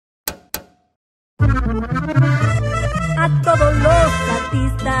A todos los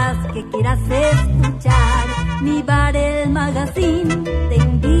artistas que quieras escuchar, mi bar el magazine te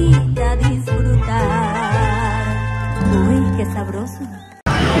invita a disfrutar. Uy, qué sabroso.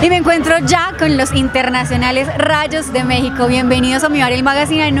 Y me encuentro ya con los internacionales Rayos de México. Bienvenidos a mi bar el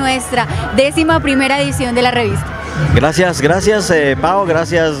magazine, a nuestra 10ª primera edición de la revista. Gracias, Pau,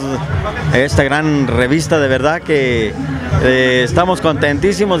 gracias a esta gran revista, de verdad que estamos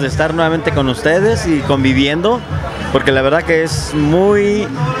contentísimos de estar nuevamente con ustedes y conviviendo, porque la verdad que es muy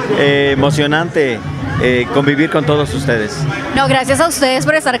emocionante convivir con todos ustedes. No, gracias a ustedes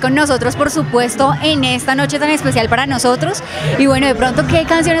por estar con nosotros, por supuesto, en esta noche tan especial para nosotros. Y bueno, de pronto, ¿qué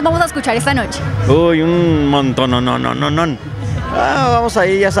canciones vamos a escuchar esta noche? Uy, un montón, no. Vamos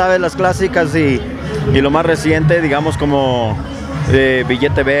ahí, ya sabes, las clásicas y lo más reciente, digamos, como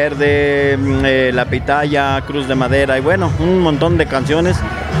Billete Verde, La Pitaya, Cruz de Madera, y bueno, un montón de canciones,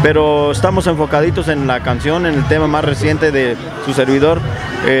 pero estamos enfocaditos en la canción, en el tema más reciente de su servidor,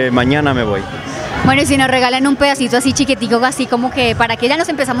 Mañana me voy. Bueno, y si nos regalan un pedacito así chiquitico, así como que para que ya nos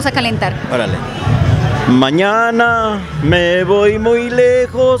empezamos a calentar. Órale. Mañana me voy muy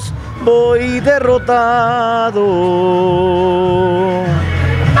lejos, voy derrotado.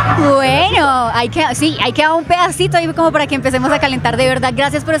 Bueno, hay que dar un pedacito ahí como para que empecemos a calentar. De verdad,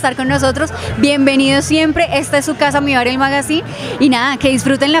 gracias por estar con nosotros. Bienvenidos siempre. Esta es su casa, mi bar el magazine. Y nada, que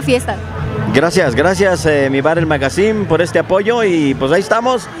disfruten la fiesta. Gracias, mi bar el magazine, por este apoyo. Y pues ahí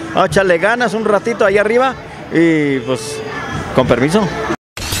estamos, a echarle ganas un ratito ahí arriba. Y pues, con permiso.